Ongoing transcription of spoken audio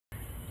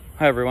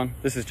Hi everyone,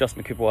 this is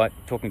Justin McKibble-White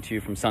talking to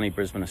you from sunny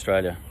Brisbane,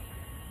 Australia,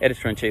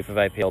 Editor-in-Chief of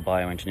APL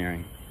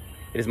Bioengineering.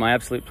 It is my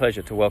absolute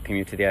pleasure to welcome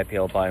you to the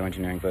APL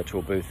Bioengineering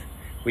Virtual Booth,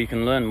 where you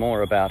can learn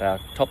more about our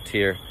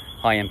top-tier,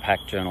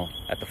 high-impact journal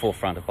at the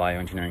forefront of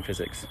bioengineering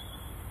physics.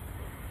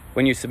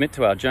 When you submit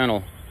to our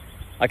journal,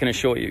 I can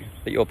assure you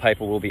that your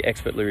paper will be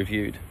expertly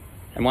reviewed,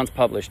 and once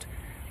published,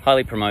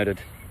 highly promoted,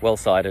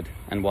 well-cited,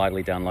 and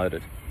widely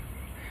downloaded.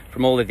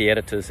 From all of the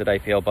editors at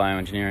APL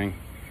Bioengineering,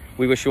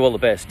 we wish you all the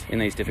best in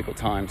these difficult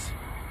times,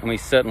 and we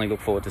certainly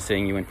look forward to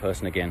seeing you in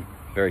person again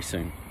very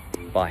soon.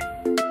 Bye.